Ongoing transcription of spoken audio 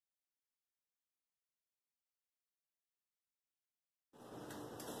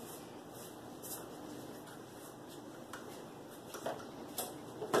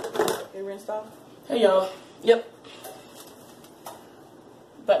already rinsed off? Hey y'all. Yep.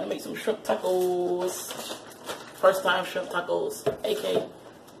 About to make some shrimp tacos. First time shrimp tacos, aka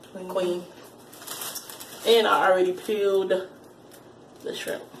Queen. And I already peeled the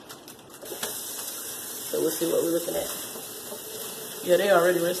shrimp. So we'll see what we're looking at. Yeah, they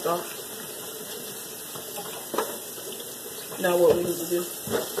already rinsed off. Now what we need to do.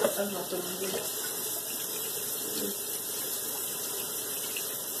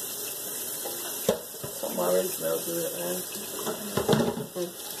 Something already smells good, man.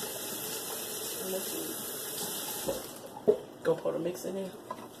 Go pour the mix in here.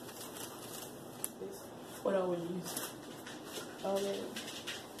 What I would use? Oh,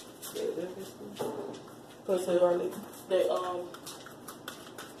 put some garlic. They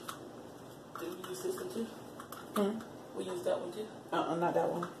do you use this one too? We use that one too. Not that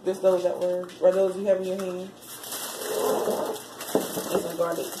one. Just those that were those you have in your hand. And some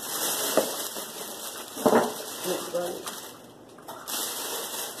garlic. Mixed garlic.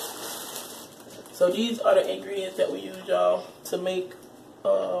 So these are the ingredients that we use, y'all, to make.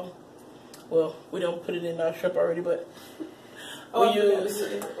 Well, we don't put it in our shrimp already, but we use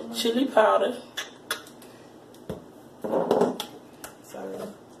chili powder. Sorry.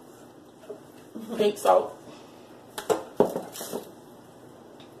 Pink salt.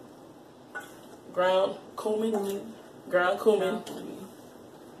 Ground cumin.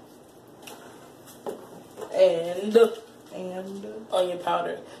 And onion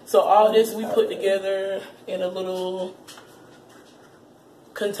powder. So all this we put together in a little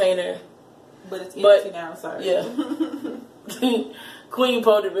container. But it's empty now, sorry. Yeah. Queen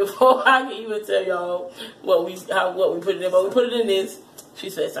pulled it before I can even tell y'all what we put it in. But we put it in this. She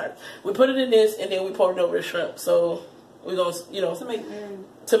said, sorry. We put it in this and then we poured it over the shrimp. So we're gonna,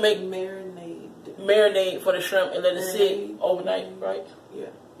 to make marinade for the shrimp and let it sit overnight, right?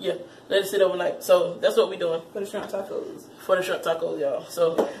 Yeah. Yeah, let it sit overnight. So that's what we're doing. For the shrimp tacos. For the shrimp tacos, y'all. So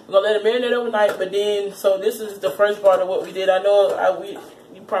we're going to let it marinate overnight. But then, so this is the first part of what we did. I know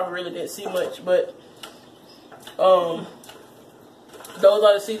you probably really didn't see much. But those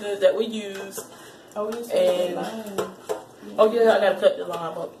are the seasonings that we use. Oh, yes. Oh, yeah, I got to cut the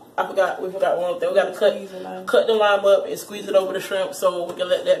lime up. We forgot one thing. We got to cut the lime up and squeeze it over the shrimp so we can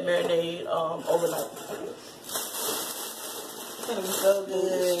let that marinade overnight. So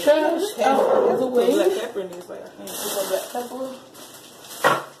good. Trash out of the way. Black pepper in this, like I can't put some black pepper.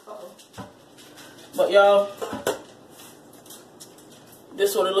 But y'all, this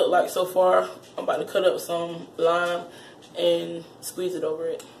is what it looked like so far. I'm about to cut up some lime and squeeze it over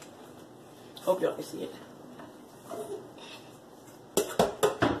it. Hope y'all can see it.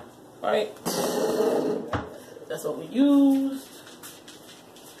 Alright. That's what we used.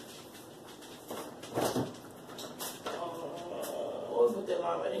 Put that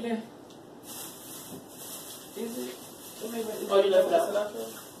lime right in here. Is it? Oh, you left it out?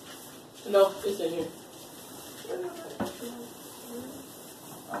 No, it's in here.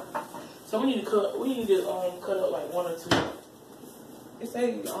 So we need to cut. We need to cut up like 1 or 2. It's a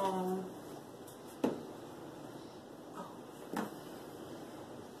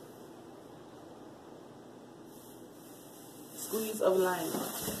squeeze of lime.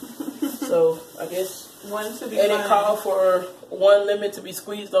 So I guess one to be. And it called for 1 lemon to be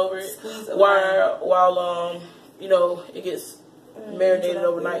squeezed over it, while it gets marinated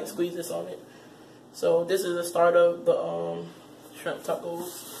overnight. Squeeze this on it. So this is the start of the shrimp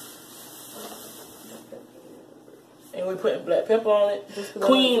tacos. And we're putting black pepper on it.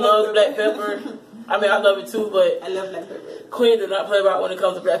 Queen loves black pepper. I mean, I love it too, but I love black pepper. Queen does not play about when it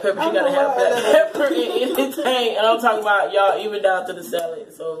comes to black pepper. She gotta have black pepper in anything. And I'm talking about y'all, even down to the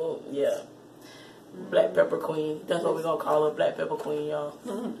salad. So yeah, black pepper queen. That's what we're gonna call her, black pepper queen, y'all.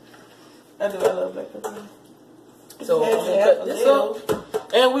 I love black pepper. So I'm gonna cut this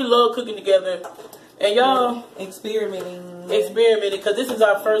up. And we love cooking together. And y'all experimenting because this is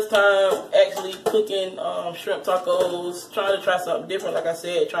our first time actually cooking shrimp tacos. Trying to try something different, like I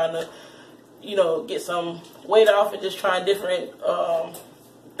said, trying to get some weight off and just trying different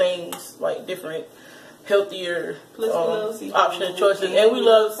things, like different healthier option choices. And we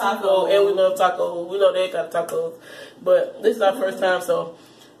love seafood and we love tacos. We love that kind of tacos. But this is our first time, so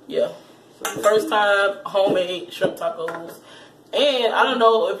yeah. First time homemade shrimp tacos. And I don't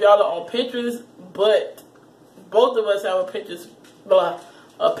know if y'all are on Pinterest, but both of us have a Pinterest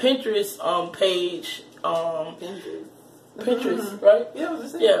page. Pinterest, right?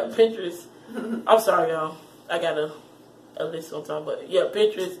 Yeah, Pinterest. I'm sorry, y'all. I got a list on time, but yeah,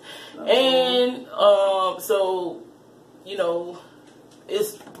 Pinterest. And so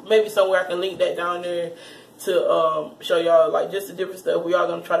it's maybe somewhere I can link that down there to show y'all like just the different stuff we are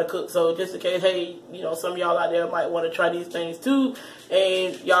gonna try to cook. So just in case, hey, you know, some of y'all out there might want to try these things too,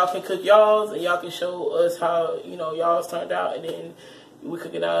 and y'all can cook y'all's and y'all can show us how, you know, y'all's turned out, and then we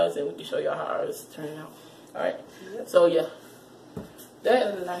cooking ours and we can show y'all how ours turned out. All right. Yep. So yeah,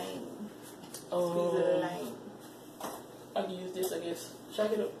 that line. I can use this, I guess. Should I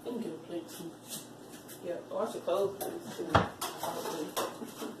get up? Let me get a plate too. Yeah, wash your clothes too.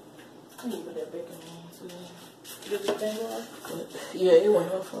 I need to put that bacon on too. Did the thing off? Yeah, it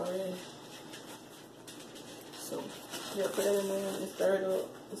went off already. So, yeah, put that in there and stir it up.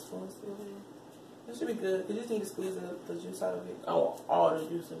 This one's still there. That should be good. You just need to squeeze the juice out of it. I want all the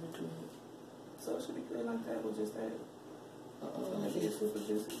juice in between. So it should be good like that with just that. Maybe it's super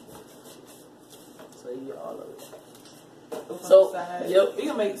juicy. So you get all of it. So, yep. You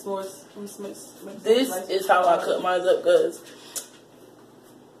can make s'mores. This is how I cut mine up, because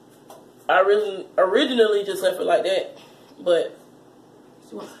I originally just left it like that, but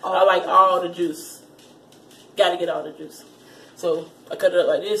I like all the juice. Gotta get all the juice. So I cut it up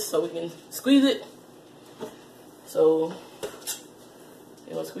like this so we can squeeze it. So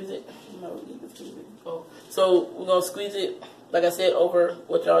you gonna squeeze it? No, you can squeeze it. Oh, so we're gonna squeeze it, like I said, over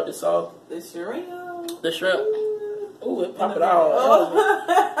what y'all just saw. The shrimp. The shrimp. Ooh, it pop it all.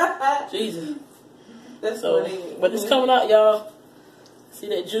 Oh. Jesus. That's so funny. But it's coming out, y'all. See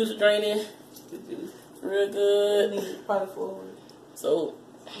that juice draining? The juice. Real good. Probably forward. So,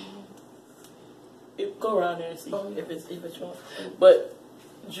 go around there and see if it's wrong. But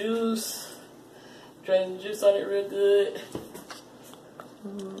juice, drain the juice on it real good.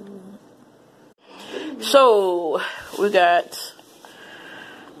 So, we got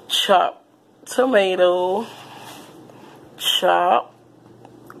chopped tomato, chopped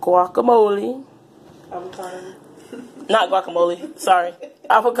guacamole. Avocado. Not guacamole, sorry.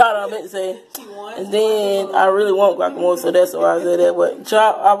 Avocado, I meant to say. And then I really want guacamole, so that's why I said that. But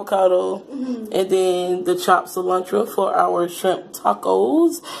chopped avocado, and then the chopped cilantro for our shrimp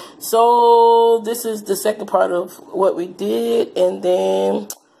tacos. So this is the second part of what we did, and then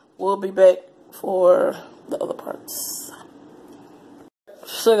we'll be back for the other parts.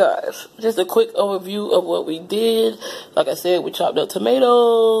 So guys, just a quick overview of what we did. Like I said, we chopped up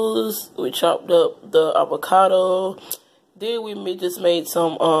tomatoes, we chopped up the avocado. Then we just made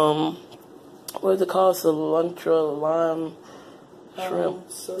some what is it called? Cilantro, lime, shrimp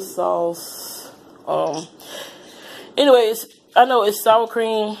sauce. Anyways, I know it's sour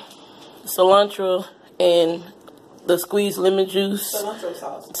cream, cilantro, and the squeezed lemon juice. Cilantro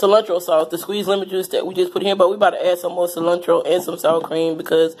sauce. The squeezed lemon juice that we just put in here. But we about to add some more cilantro and some sour cream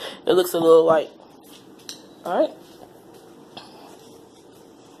because it looks a little light. Alright.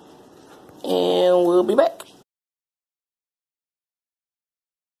 And we'll be back.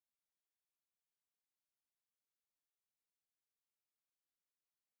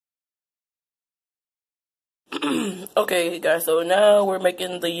 Okay, guys. So now we're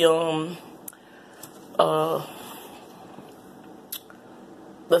making the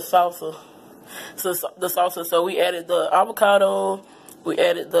salsa. So the salsa. So we added the avocado, we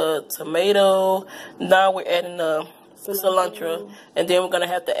added the tomato. Now we're adding the cilantro, and then we're gonna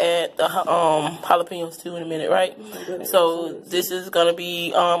have to add the jalapenos too in a minute, right? So this is gonna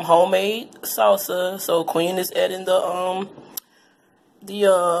be homemade salsa. So Queen is adding the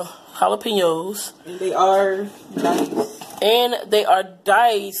jalapenos. And they are diced. And they are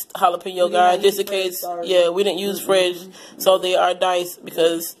diced jalapeno, guys, just in case. Yeah, we didn't use fresh, so they are diced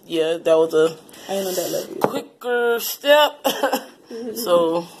because, yeah, that was a quicker step.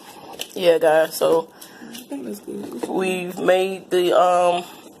 So, yeah, guys, so we've made the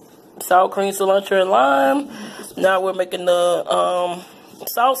sour cream, cilantro, and lime. Now we're making the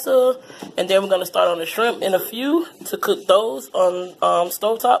salsa, and then we're going to start on the shrimp in a few to cook those on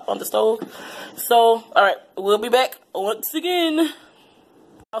stovetop, on the stove. So, alright, we'll be back once again.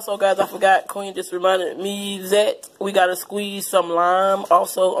 Also, guys, I forgot, Queen just reminded me that we got to squeeze some lime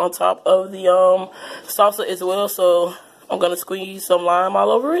also on top of the salsa as well. So, I'm going to squeeze some lime all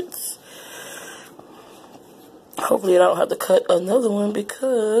over it. Hopefully, I don't have to cut another one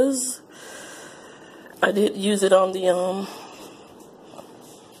because I did use it on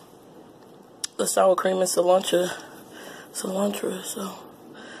the sour cream and cilantro, so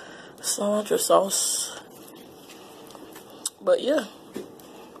cilantro sauce. But yeah,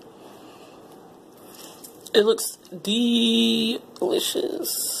 it looks delicious.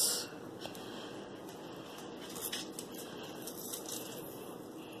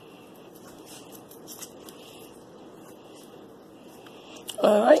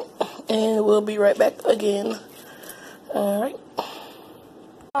 All right, and we'll be right back again. All right.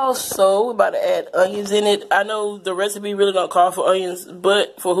 Also, we're about to add onions in it. I know the recipe really gonna call for onions,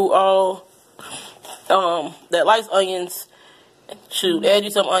 but for who all that likes onions, shoot, add you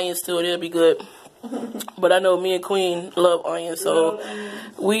some onions to it. It'll be good. But I know me and Queen love onions, so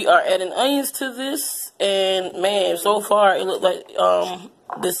we are adding onions to this. And man, so far it looks like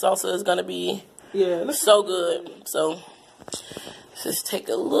this salsa is gonna be so good. So let's just take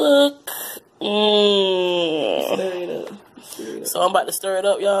a look. Stir it up. So I'm about to stir it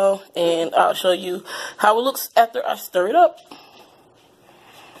up, y'all, and I'll show you how it looks after I stir it up.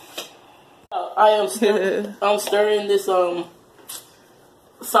 I'm stirring this salsa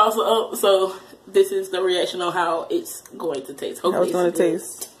up, so this is the reaction on how it's going to taste. Hopefully how it's going to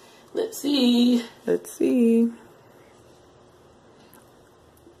taste. Let's see. Let's see.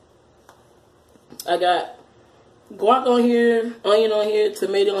 I got guac on here, onion on here,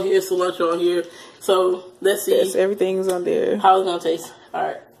 tomato on here, cilantro on here. So let's see. Yes, everything's on there. How it's gonna taste. All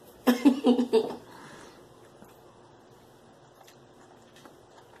right. This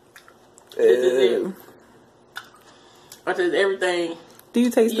is it. I taste everything. Do you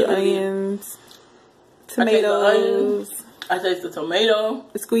taste the onions? Tomatoes. I taste the tomato.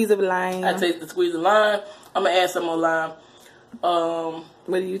 The squeeze of lime. I taste the squeeze of lime. I'm gonna add some more lime.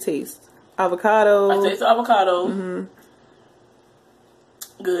 What do you taste? Avocado. I taste the avocado.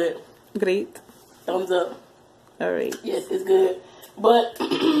 Good. Great. Thumbs up. All right. Yes, it's good. But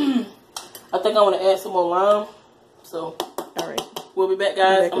I think I want to add some more lime. So, all right. We'll be back,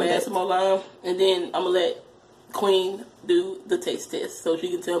 guys. I'm gonna add some more lime, and then I'm gonna let Queen do the taste test so she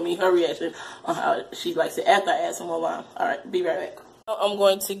can tell me her reaction on how she likes it after I add some more lime. All right, be right back. I'm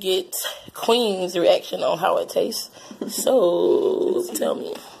going to get Queen's reaction on how it tastes. So tell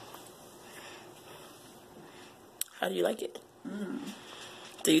me, how do you like it?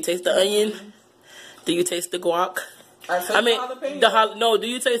 Do you taste the onion? Do you taste the guac? Do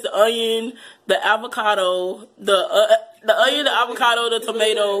you taste the onion, the avocado, the onion, the avocado, the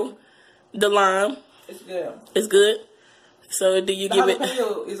tomato, the lime? It's good. It's good. So do you give it? The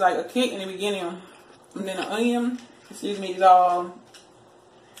jalapeno is like a kick in the beginning, and then the onion, is all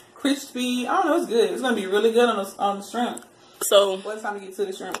crispy. I don't know. It's good. It's gonna be really good on the shrimp. So what's time to get to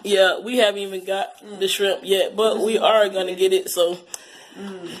the shrimp? Yeah, we haven't even got the shrimp yet, but we are gonna get it. So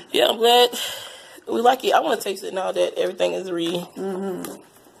yeah, I'm glad we like it. I want to taste it now that everything is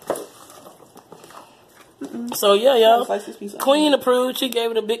So yeah, y'all. Queen approved. She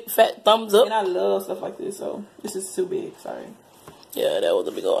gave it a big fat thumbs up. And I love stuff like this, so this is too big. Sorry. Yeah, that was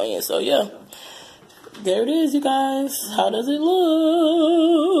a big old onion. So yeah, there it is, you guys. How does it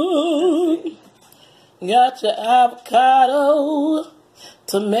look? Got your avocado,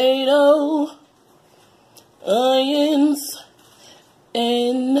 tomato, onions,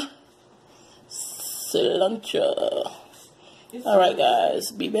 and cilantro. All right,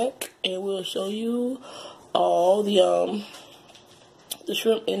 guys, be back, and we'll show you all the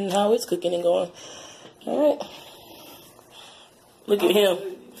shrimp and how it's cooking and going. All right, look at him.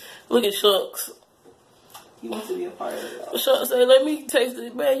 Look at Shucks. He wants to be a part of it. Shucks say, "Let me taste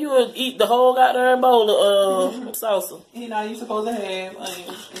it, man. You would eat the whole goddamn bowl of salsa." You know, you're supposed to have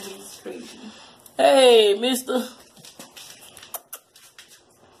onions, and he's crazy. Hey, Mister.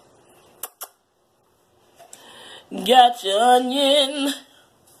 Got your onion,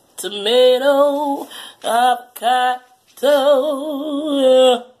 tomato, avocado.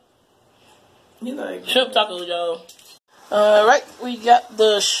 Shrimp tacos, y'all. Alright, we got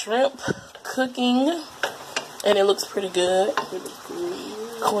the shrimp cooking, and it looks pretty good.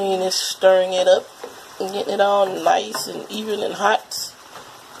 Queen is stirring it up and getting it all nice and even and hot.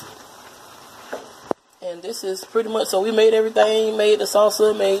 And this is pretty much, so we made everything, made the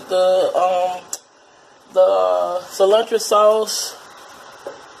salsa, made the cilantro sauce,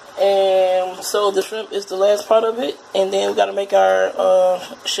 and so the shrimp is the last part of it, and then we got to make our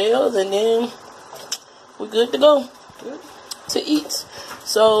shells, and then we're good to go to eat.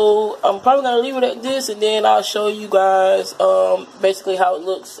 So I'm probably gonna leave it at this, and then I'll show you guys basically how it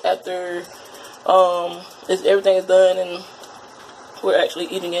looks after everything is done and we're actually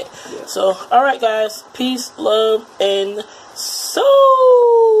eating it. Yeah. So all right, guys, peace, love, and so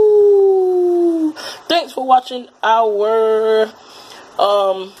thanks for watching our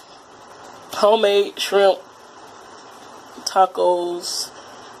homemade shrimp tacos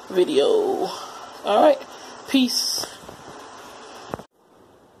video. Alright, peace.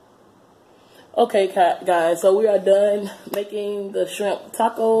 Okay, guys, so we are done making the shrimp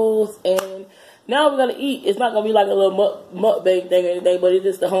tacos, and now we're gonna eat. It's not gonna be like a little mukbang thing or anything, but it's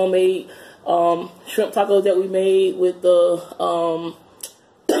just the homemade shrimp tacos that we made with the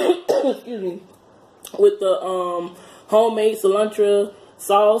excuse me, with the homemade cilantro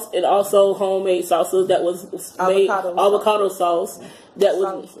sauce, and also homemade salsa that was made avocado sauce. That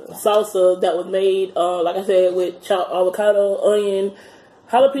was salsa that was made, like I said, with chopped avocado, onion,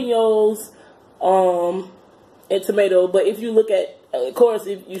 jalapenos, and tomato. But if you look at, of course,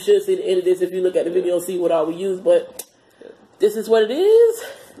 if you should see the end of this if you look at the video and see what all we use. But this is what it is.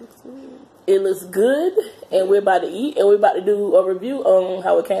 It looks good, and we're about to eat, and we're about to do a review on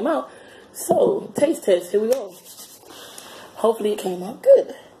how it came out. So, taste test. Here we go. Hopefully, it came out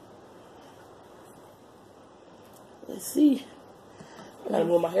good. Let's see. I gotta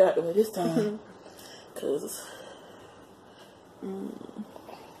move my hair out the way this time, cause.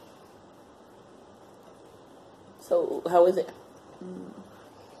 So, how is it?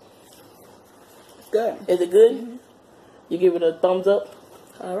 It's good. Is it good? You give it a thumbs up.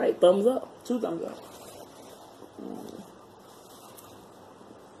 All right, thumbs up. 2 thumbs up.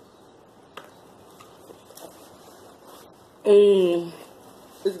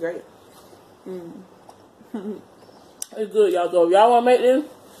 It's great. It's good, y'all. So if y'all want to make this,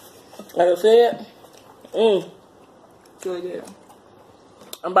 like I said, It's really good.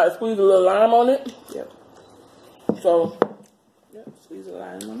 I'm about to squeeze a little lime on it. Yep. So, Yep. Squeeze a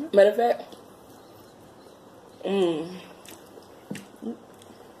lime on it. matter of fact,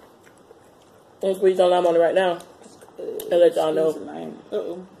 I'm squeeze some lime on it right now and let y'all know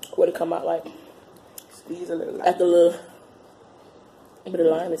what it come out like. Squeeze a little lime. After a little bit of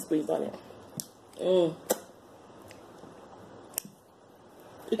lime is squeezed on it.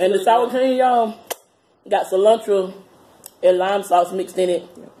 And the sour cream, y'all, got cilantro and lime sauce mixed in it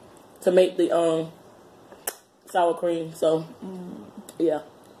to make the sour cream. So, yeah.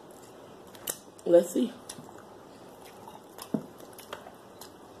 Let's see.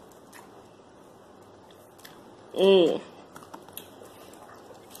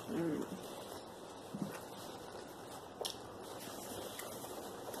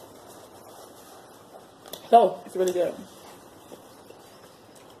 So, It's really good.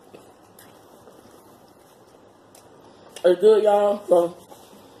 it's good, y'all. So,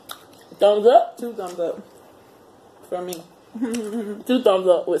 thumbs up. 2 thumbs up from me. 2 thumbs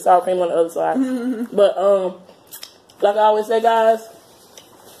up with sour cream on the other side. But, like I always say, guys,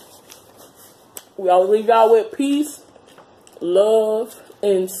 we always leave y'all with peace, love,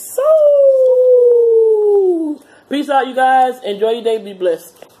 and soul. Peace out, you guys. Enjoy your day. Be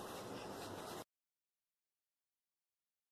blessed.